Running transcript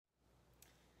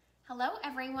Hello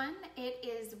everyone, it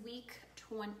is week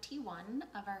 21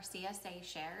 of our CSA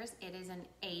shares. It is an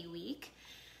A week.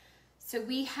 So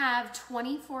we have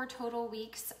 24 total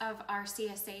weeks of our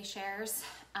CSA shares.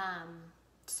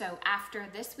 So after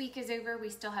this week is over, we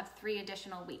still have 3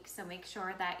 additional weeks. So make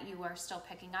sure that you are still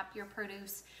picking up your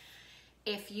produce.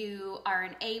 If you are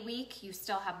an A week, you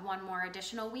still have 1 more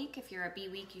additional week. If you're a B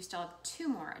week, you still have 2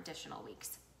 more additional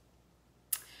weeks.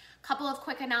 Couple of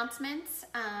quick announcements.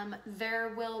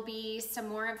 There will be some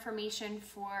more information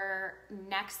for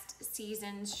next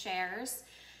season's shares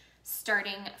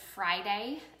starting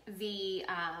Friday. The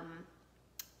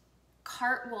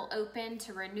cart will open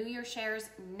to renew your shares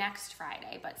next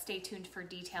Friday, but stay tuned for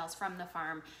details from the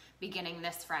farm beginning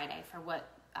this Friday for what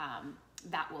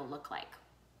that will look like.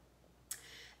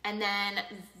 And then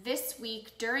this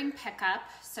week during pickup,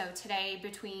 so today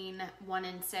between 1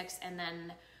 and 6, and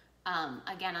then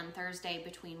again on Thursday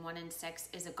between 1 and 6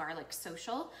 is a garlic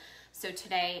social. So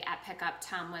today at pickup,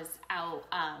 Tom was out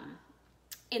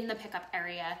in the pickup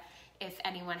area. If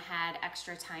anyone had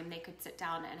extra time, they could sit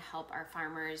down and help our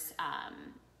farmers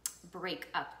break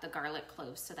up the garlic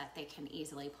cloves so that they can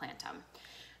easily plant them.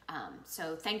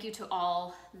 So thank you to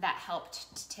all that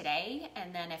helped today.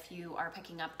 And then if you are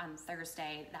picking up on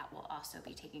Thursday, that will also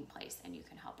be taking place and you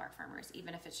can help our farmers,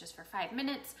 even if it's just for 5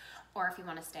 minutes, or if you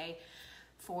want to stay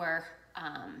for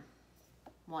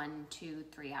 1, 2,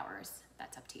 3 hours,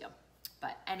 that's up to you.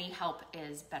 But any help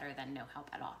is better than no help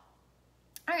at all.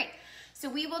 All right, so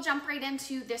we will jump right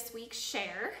into this week's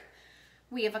share.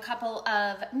 We have a couple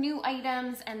of new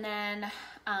items and then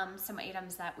some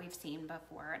items that we've seen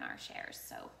before in our shares.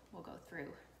 So we'll go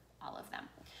through all of them.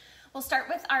 We'll start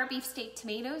with our beefsteak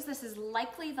tomatoes. This is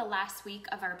likely the last week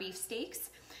of our beefsteaks.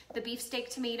 The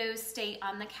beefsteak tomatoes stay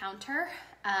on the counter.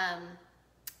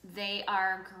 They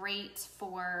are great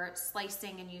for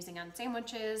slicing and using on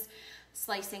sandwiches,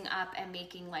 slicing up and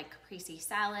making like caprese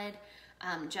salad.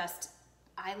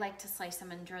 I like to slice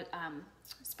them and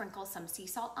sprinkle some sea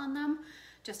salt on them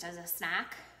just as a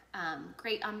snack.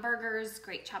 Great on burgers,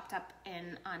 great chopped up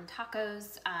on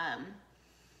tacos.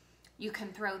 You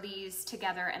can throw these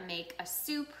together and make a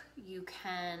soup. You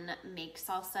can make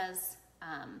salsas.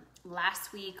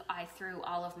 Last week I threw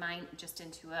all of mine just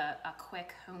into a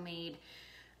quick homemade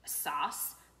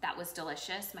sauce that was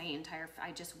delicious.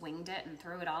 I just winged it and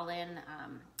threw it all in.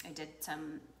 I did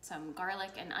some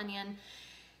garlic and onion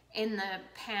in the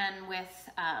pan with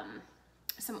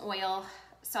some oil,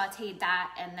 sauteed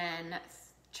that, and then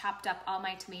chopped up all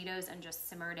my tomatoes and just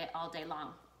simmered it all day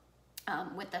long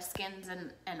with the skins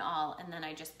and all, and then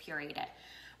I just pureed it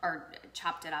or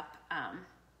chopped it up,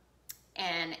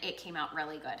 and it came out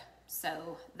really good.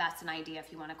 So that's an idea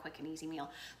if you want a quick and easy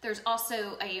meal. There's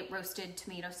also a roasted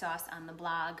tomato sauce on the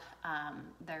blog.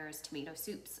 There's tomato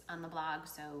soups on the blog,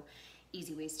 so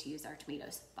easy ways to use our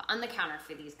tomatoes. But on the counter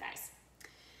for these guys,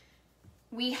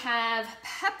 we have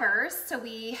peppers. So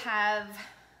we have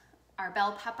our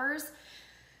bell peppers.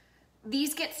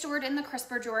 These get stored in the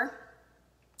crisper drawer.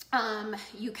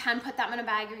 You can put them in a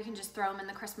bag or you can just throw them in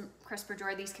the crisper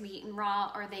drawer. These can be eaten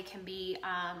raw or they can be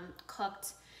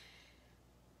cooked.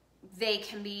 They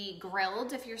can be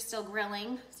grilled if you're still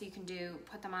grilling. So you can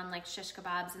put them on like shish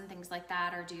kebabs and things like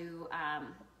that, or do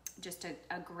just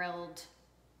a grilled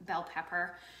bell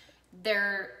pepper.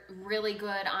 They're really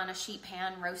good on a sheet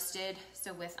pan roasted,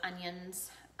 so with onions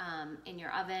in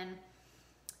your oven.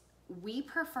 We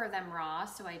prefer them raw,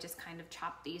 so I just kind of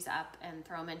chop these up and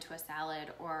throw them into a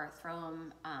salad or throw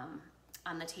them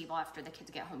on the table after the kids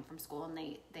get home from school, and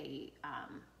they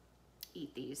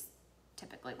eat these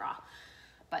typically raw.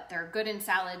 But they're good in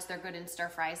salads, they're good in stir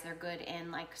fries, they're good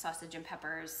in like sausage and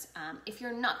peppers. If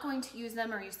you're not going to use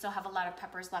them or you still have a lot of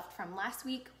peppers left from last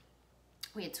week,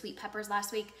 we had sweet peppers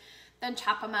last week, then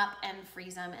chop them up and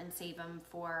freeze them and save them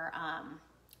for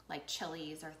like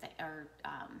chilies or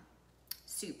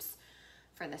soups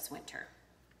for this winter.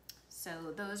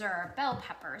 So those are our bell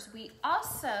peppers. We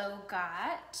also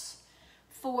got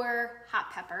 4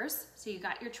 hot peppers. So you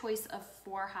got your choice of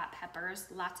 4 hot peppers,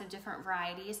 lots of different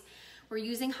varieties. We're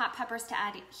using hot peppers to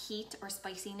add heat or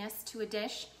spiciness to a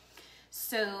dish.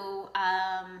 So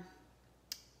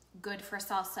good for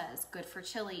salsas, good for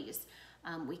chilies.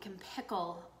 We can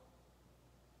pickle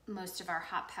most of our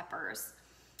hot peppers.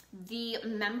 The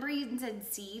membranes and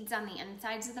seeds on the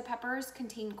insides of the peppers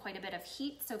contain quite a bit of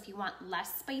heat. So if you want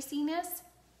less spiciness,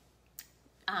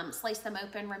 slice them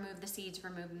open, remove the seeds,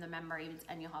 remove the membranes,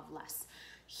 and you'll have less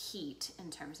heat in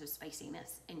terms of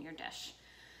spiciness in your dish.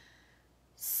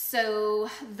 So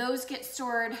those get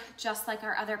stored just like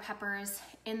our other peppers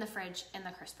in the fridge in the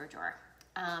crisper drawer.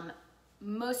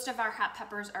 Most of our hot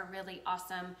peppers are really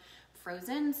awesome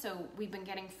frozen. So we've been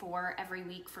getting 4 every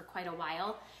week for quite a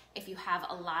while. If you have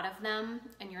a lot of them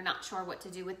and you're not sure what to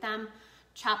do with them,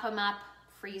 chop them up,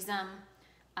 freeze them,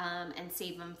 and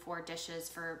save them for dishes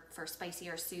for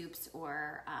spicier soups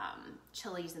or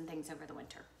chilies and things over the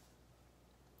winter.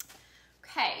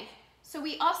 Okay, so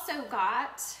we also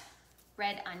got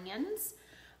red onions.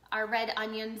 Our red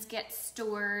onions get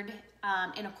stored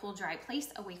in a cool, dry place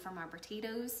away from our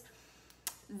potatoes.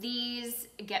 These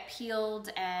get peeled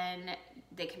and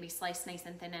they can be sliced nice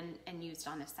and thin and used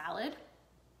on a salad.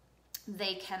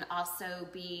 They can also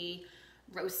be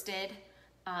roasted.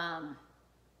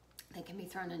 They can be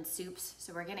thrown in soups.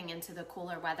 So we're getting into the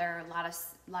cooler weather. A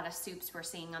lot of soups we're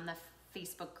seeing on the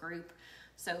Facebook group.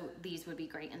 So these would be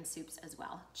great in soups as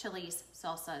well. Chilies,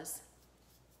 salsas.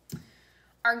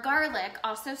 Our garlic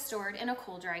also stored in a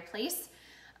cool, dry place.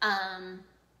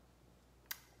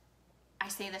 I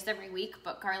say this every week,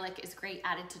 but garlic is great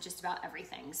added to just about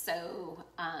everything. So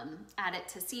add it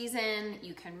to season,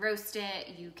 you can roast it,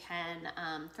 you can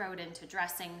throw it into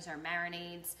dressings or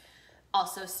marinades,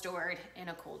 also stored in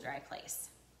a cool, dry place.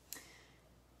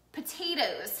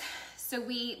 Potatoes. So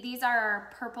these are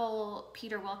our purple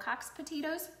Peter Wilcox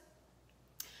potatoes.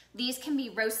 These can be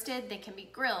roasted, they can be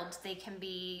grilled, they can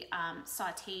be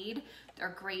sauteed.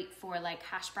 They're great for like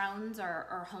hash browns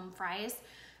or home fries.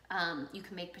 You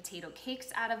can make potato cakes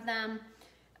out of them.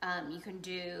 You can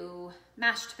do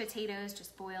mashed potatoes,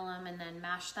 just boil them and then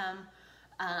mash them.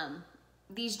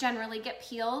 These generally get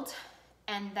peeled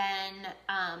and then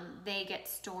they get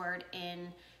stored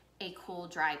in a cool,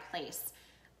 dry place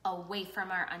away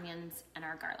from our onions and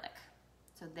our garlic.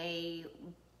 So they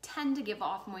tend to give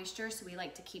off moisture, so we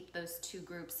like to keep those 2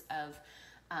 groups of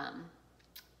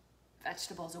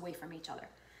vegetables away from each other.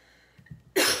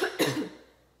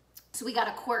 So we got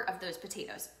a quart of those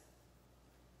potatoes.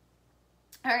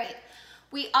 All right,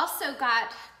 we also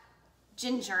got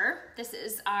ginger. This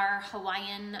is our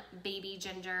Hawaiian baby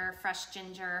ginger, fresh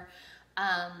ginger.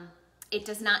 It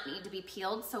does not need to be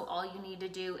peeled, so all you need to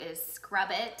do is scrub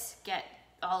it, get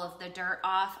all of the dirt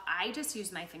off. I just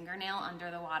use my fingernail under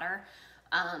the water,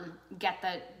 get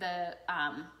the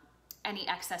any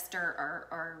excess dirt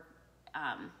or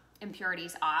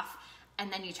impurities off,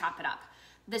 and then you chop it up.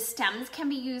 The stems can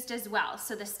be used as well.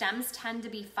 So the stems tend to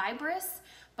be fibrous,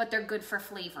 but they're good for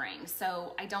flavoring.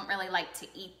 So I don't really like to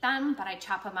eat them, but I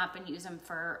chop them up and use them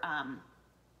for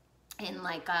in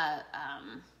like a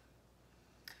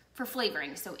for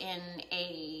flavoring. So in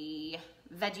a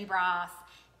veggie broth,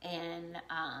 in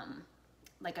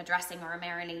like a dressing or a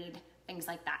marinade, things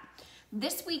like that.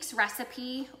 This week's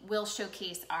recipe will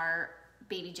showcase our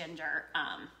baby ginger.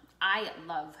 I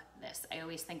love this. I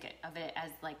always think of it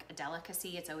as like a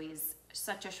delicacy. It's always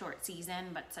such a short season,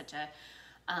 but such a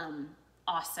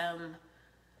awesome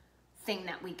thing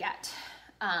that we get.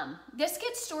 This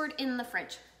gets stored in the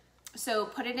fridge. So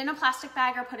put it in a plastic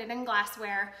bag or put it in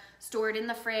glassware, store it in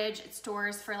the fridge. It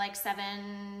stores for like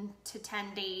 7 to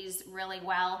 10 days really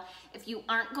well. If you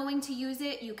aren't going to use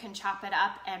it, you can chop it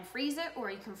up and freeze it, or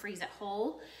you can freeze it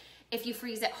whole. If you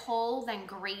freeze it whole, then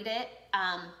grate it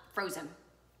frozen.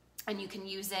 And you can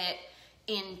use it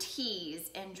in teas,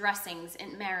 in dressings,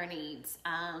 in marinades,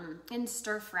 in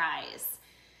stir fries.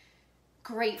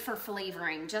 Great for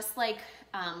flavoring, just like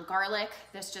garlic.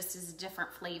 This just is a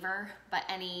different flavor, but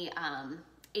any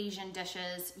Asian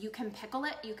dishes, you can pickle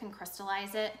it, you can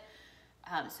crystallize it,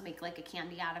 so make like a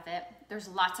candy out of it. There's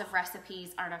lots of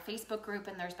recipes on our Facebook group,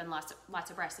 and there's been lots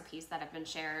of recipes that have been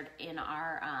shared in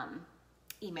our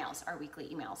emails, our weekly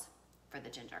emails for the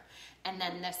ginger. And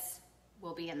then this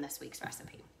will be in this week's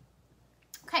recipe.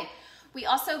 Okay, we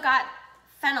also got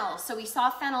fennel. So we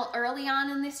saw fennel early on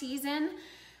in the season.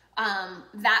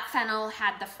 That fennel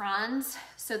had the fronds,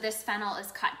 so this fennel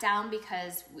is cut down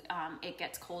because it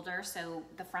gets colder, so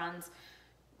the fronds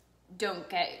don't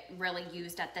get really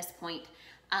used at this point.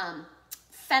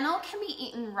 Fennel can be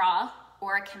eaten raw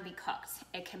or it can be cooked.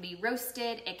 It can be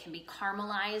roasted, it can be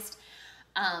caramelized,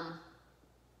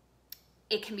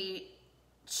 it can be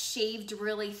shaved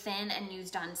really thin and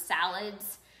used on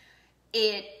salads.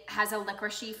 It has a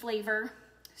licoricey flavor,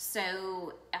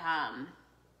 so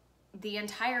the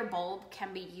entire bulb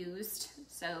can be used,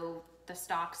 so the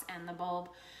stalks and the bulb,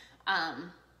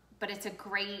 but it's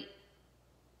great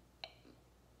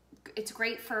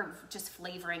for just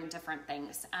flavoring different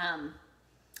things.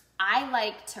 I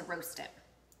like to roast it,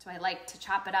 so I like to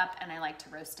chop it up and I like to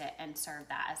roast it and serve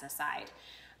that as a side.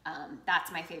 That's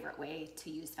my favorite way to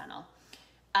use fennel.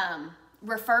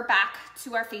 Refer back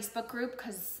to our Facebook group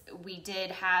because we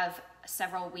did have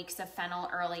several weeks of fennel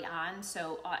early on,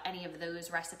 so any of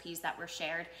those recipes that were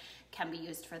shared can be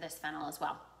used for this fennel as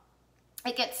well.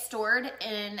 It gets stored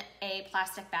in a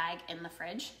plastic bag in the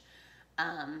fridge.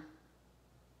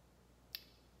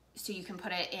 So you can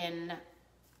put it in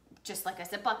just like a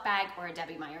Ziploc bag or a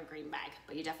Debbie Meyer green bag,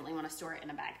 but you definitely want to store it in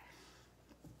a bag.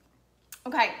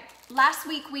 Okay, last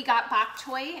week we got bok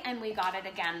choy and we got it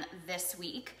again this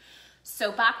week.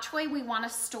 So bok choy we want to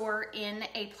store in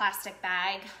a plastic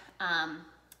bag.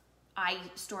 I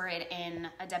store it in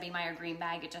a Debbie Meyer green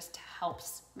bag. It just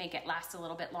helps make it last a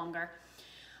little bit longer.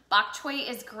 Bok choy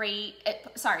is great,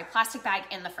 plastic bag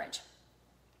in the fridge.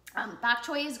 Bok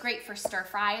choy is great for stir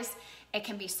fries. It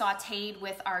can be sauteed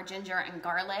with our ginger and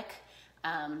garlic.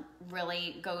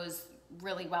 Really goes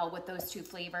really well with those two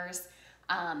flavors.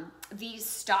 These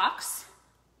stalks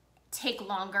take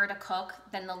longer to cook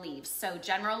than the leaves. So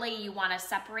generally you want to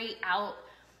separate out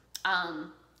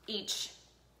each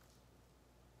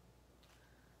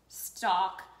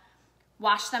stalk,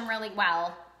 wash them really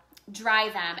well, dry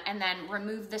them, and then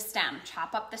remove the stem.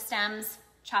 Chop up the stems,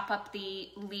 chop up the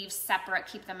leaves separate,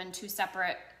 keep them in two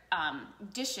separate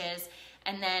dishes,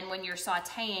 and then when you're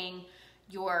sauteing,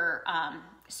 your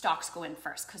stalks go in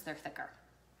first because they're thicker.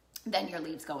 Then your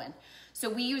leaves go in. So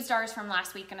we used ours from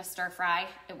last week in a stir fry.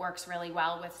 It works really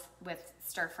well with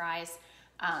stir fries.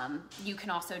 You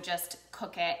can also just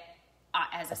cook it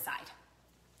as a side.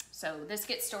 So this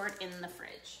gets stored in the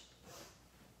fridge.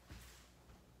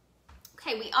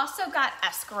 Okay, we also got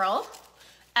escarole.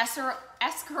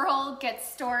 Escarole gets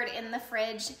stored in the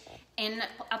fridge in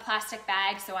a plastic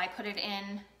bag, so I put it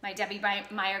in my Debbie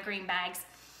Meyer green bags.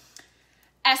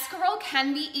 Escarole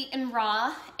can be eaten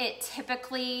raw. It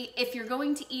typically, if you're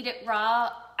going to eat it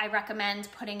raw, I recommend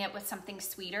putting it with something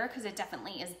sweeter because it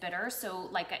definitely is bitter. So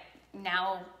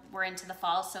now we're into the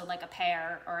fall, so like a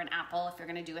pear or an apple if you're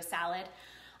gonna do a salad,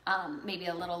 maybe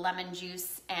a little lemon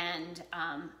juice and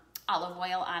olive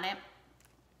oil on it.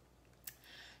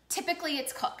 Typically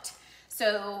it's cooked.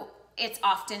 So it's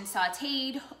often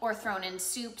sauteed or thrown in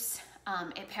soups.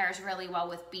 It pairs really well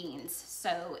with beans.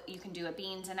 So you can do a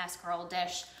beans and escarole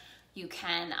dish. You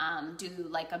can do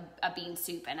like a bean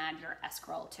soup and add your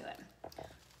escarole to it.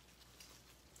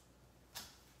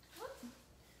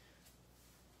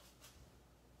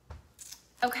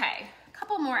 Okay, a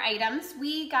couple more items.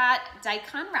 We got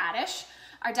daikon radish.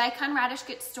 Our daikon radish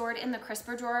gets stored in the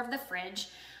crisper drawer of the fridge.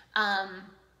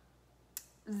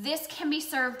 This can be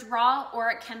served raw or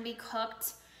it can be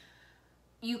cooked.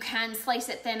 You can slice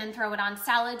it thin and throw it on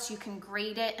salads. You can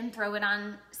grate it and throw it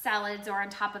on salads or on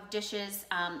top of dishes.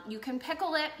 You can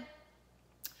pickle it.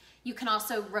 You can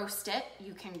also roast it.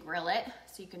 You can grill it.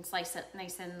 So you can slice it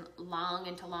nice and long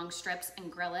into long strips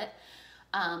and grill it.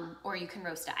 Or you can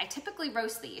roast it. I typically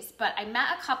roast these, but I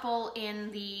met a couple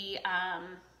in the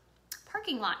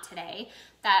parking lot today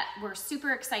that were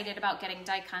super excited about getting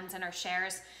daikons in our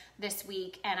shares this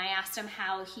week. And I asked him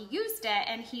how he used it.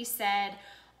 And he said,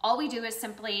 all we do is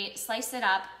simply slice it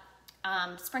up,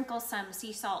 sprinkle some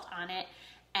sea salt on it,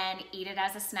 and eat it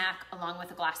as a snack along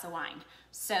with a glass of wine.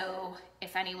 So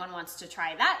if anyone wants to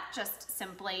try that, just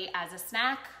simply as a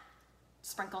snack,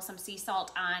 sprinkle some sea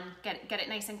salt on, get it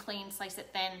nice and clean, slice it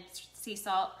thin, sea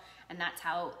salt, and that's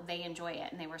how they enjoy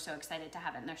it. And they were so excited to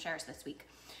have it in their shares this week.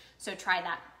 So try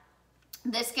that.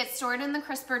 This gets stored in the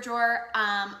crisper drawer.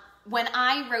 When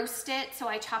I roast it, so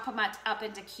I chop them up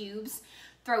into cubes,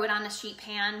 throw it on a sheet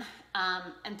pan,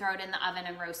 and throw it in the oven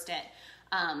and roast it.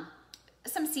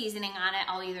 Some seasoning on it.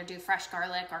 I'll either do fresh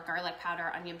garlic or garlic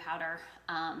powder, onion powder,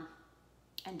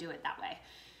 and do it that way.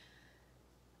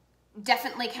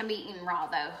 Definitely can be eaten raw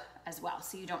though as well,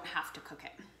 so you don't have to cook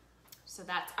it. So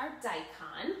that's our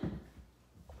daikon.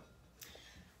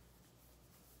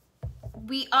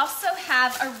 We also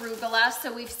have arugula.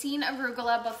 So we've seen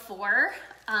arugula before.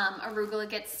 Arugula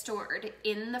gets stored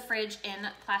in the fridge in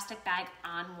a plastic bag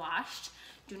unwashed.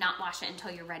 Do not wash it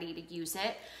until you're ready to use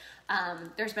it.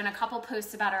 There's been a couple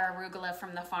posts about our arugula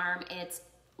from the farm. It's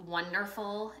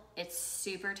wonderful. It's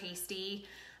super tasty.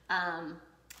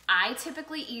 I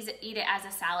typically eat it as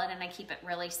a salad and I keep it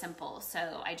really simple.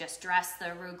 So I just dress the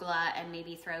arugula and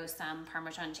maybe throw some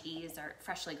Parmesan cheese or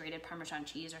freshly grated Parmesan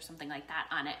cheese or something like that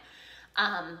on it.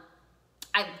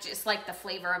 I just like the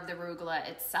flavor of the arugula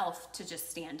itself to just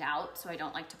stand out, so I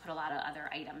don't like to put a lot of other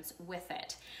items with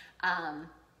it.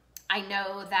 I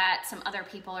know that some other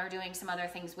people are doing some other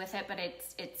things with it, but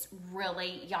it's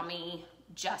really yummy,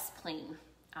 just plain,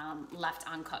 left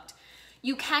uncooked.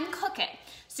 You can cook it,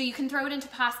 so you can throw it into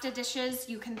pasta dishes.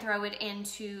 You can throw it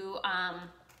into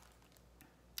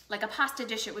like a pasta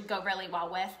dish it would go really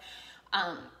well with.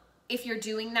 If you're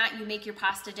doing that, you make your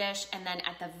pasta dish and then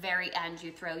at the very end, you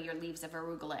throw your leaves of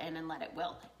arugula in and let it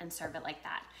wilt and serve it like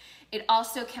that. It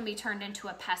also can be turned into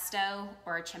a pesto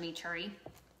or a chimichurri.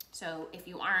 So if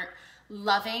you aren't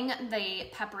loving the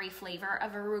peppery flavor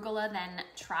of arugula, then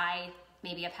try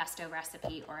maybe a pesto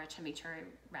recipe or a chimichurri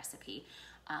recipe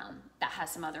that has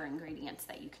some other ingredients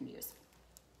that you can use.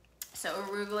 So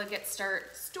arugula gets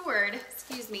stored,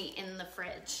 in the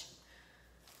fridge,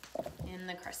 in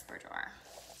the crisper drawer,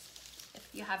 if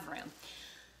you have room.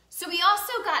 So we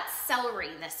also got celery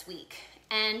this week,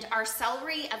 and our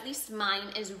celery, at least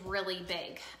mine, is really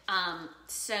big.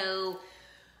 So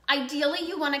ideally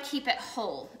you want to keep it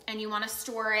whole, and you want to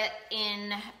store it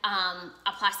in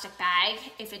a plastic bag.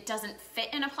 If it doesn't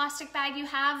fit in a plastic bag you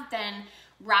have, then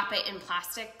wrap it in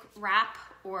plastic wrap,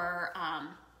 or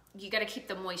you got to keep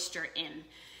the moisture in.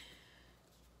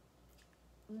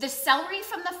 The celery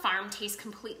from the farm tastes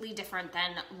completely different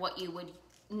than what you would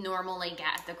normally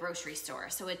get at the grocery store.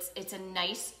 So it's a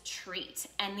nice treat,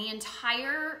 and the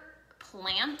entire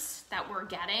plant that we're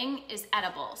getting is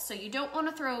edible. So you don't want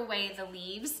to throw away the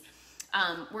leaves.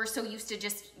 We're so used to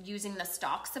just using the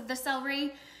stalks of the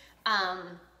celery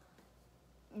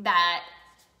that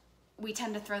we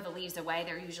tend to throw the leaves away.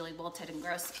 They're usually wilted and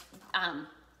gross.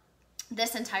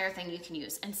 This entire thing you can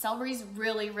use. And celery's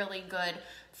really, really good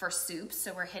for soups.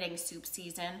 So we're hitting soup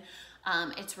season.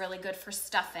 It's really good for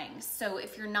stuffing. So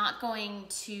if you're not going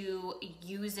to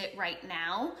use it right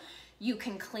now, you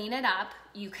can clean it up.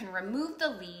 You can remove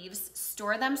the leaves,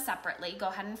 store them separately, go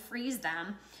ahead and freeze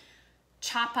them,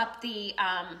 chop up the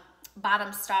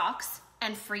bottom stalks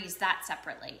and freeze that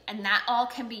separately. And that all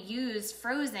can be used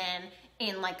frozen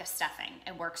in like a stuffing.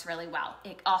 It works really well.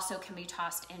 It also can be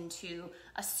tossed into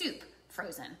a soup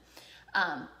frozen.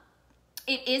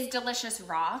 It is delicious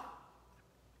raw.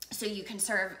 So you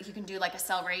can do like a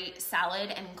celery salad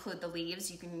and include the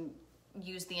leaves. You can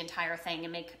use the entire thing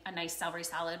and make a nice celery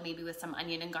salad, maybe with some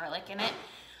onion and garlic in it.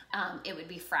 It would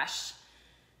be fresh.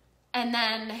 And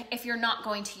then if you're not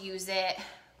going to use it,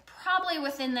 probably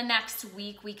within the next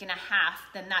week, week and a half,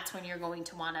 then that's when you're going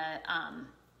to want to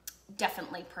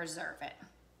definitely preserve it.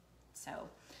 So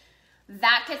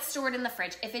that gets stored in the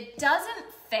fridge. If it doesn't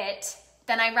fit,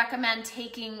 then I recommend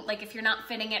taking, like if you're not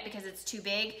fitting it because it's too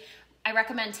big, I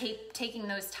recommend taking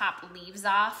those top leaves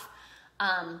off,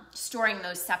 storing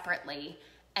those separately,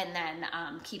 and then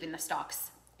keeping the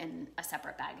stalks in a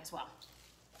separate bag as well,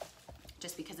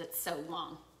 just because it's so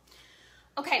long.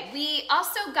 Okay, we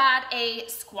also got a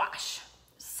squash.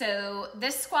 So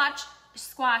this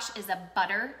squash is a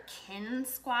butterkin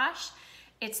squash.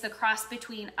 It's the cross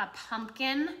between a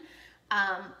pumpkin,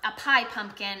 a pie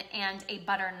pumpkin, and a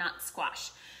butternut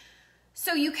squash.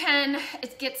 So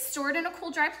it gets stored in a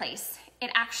cool, dry place.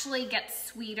 It actually gets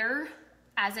sweeter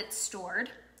as it's stored.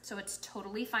 So it's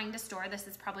totally fine to store. This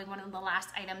is probably one of the last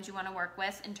items you want to work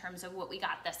with in terms of what we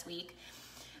got this week.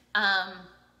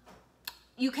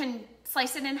 You can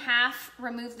slice it in half,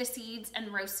 remove the seeds,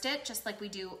 and roast it just like we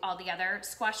do all the other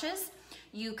squashes.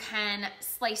 You can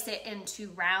slice it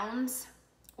into rounds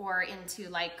or into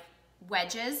like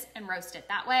wedges and roast it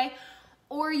that way,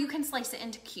 or you can slice it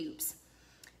into cubes.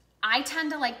 I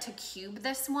tend to like to cube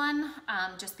this one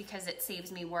just because it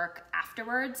saves me work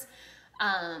afterwards.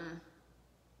 I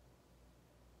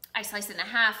slice it in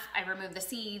half, I remove the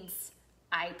seeds,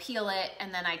 I peel it,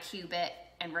 and then I cube it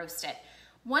and roast it.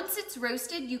 Once it's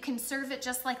roasted, you can serve it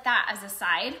just like that as a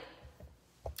side,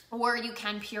 or you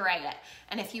can puree it.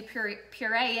 And if you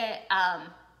puree it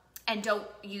and don't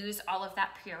use all of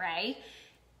that puree,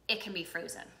 it can be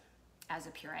frozen as a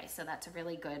puree. So that's a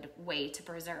really good way to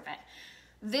preserve it.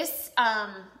 This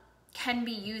can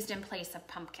be used in place of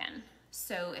pumpkin.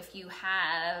 So if you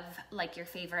have like your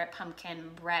favorite pumpkin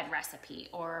bread recipe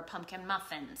or pumpkin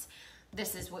muffins,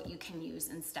 this is what you can use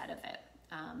instead of it.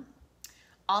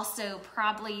 Also,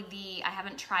 probably I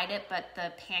haven't tried it, but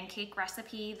the pancake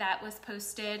recipe that was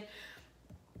posted,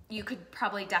 you could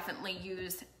probably definitely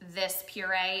use this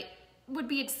puree. Would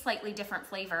be a slightly different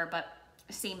flavor, but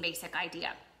same basic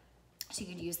idea. So you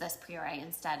could use this puree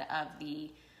instead of I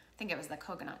think it was the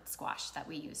coconut squash that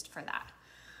we used for that.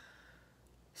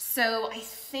 So I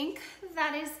think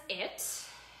that is it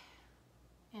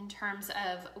in terms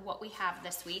of what we have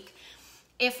this week.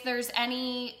 If there's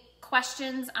any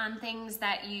questions on things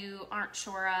that you aren't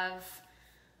sure of,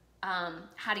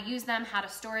 how to use them, how to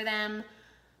store them,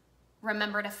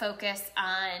 remember to focus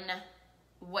on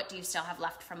what do you still have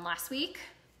left from last week.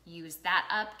 Use that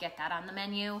up, get that on the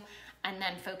menu, and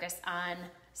then focus on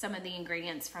some of the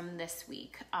ingredients from this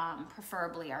week,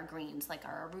 preferably our greens, like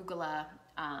our arugula,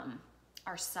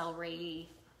 our celery,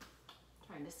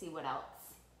 trying to see what else.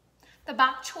 The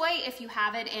bok choy, if you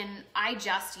have it I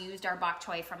just used our bok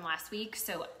choy from last week,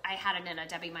 so I had it in a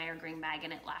Debbie Meyer green bag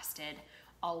and it lasted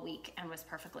all week and was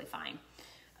perfectly fine.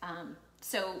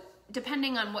 So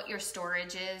depending on what your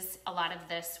storage is, a lot of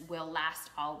this will last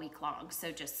all week long.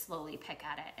 So just slowly pick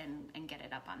at it and get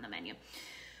it up on the menu.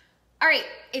 All right,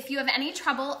 if you have any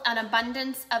trouble, an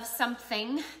abundance of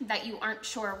something that you aren't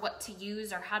sure what to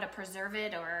use or how to preserve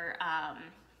it or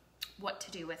what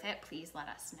to do with it, please let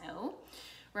us know.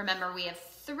 Remember, we have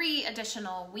 3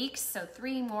 additional weeks, so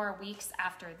 3 more weeks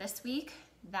after this week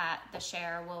that the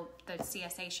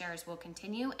CSA shares will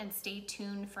continue, and stay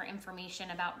tuned for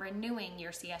information about renewing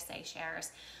your CSA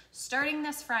shares. Starting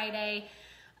this Friday,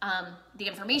 the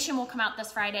information will come out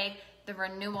this Friday, the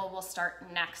renewal will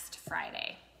start next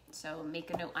Friday. So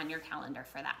make a note on your calendar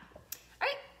for that. All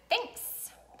right,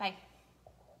 thanks. Bye.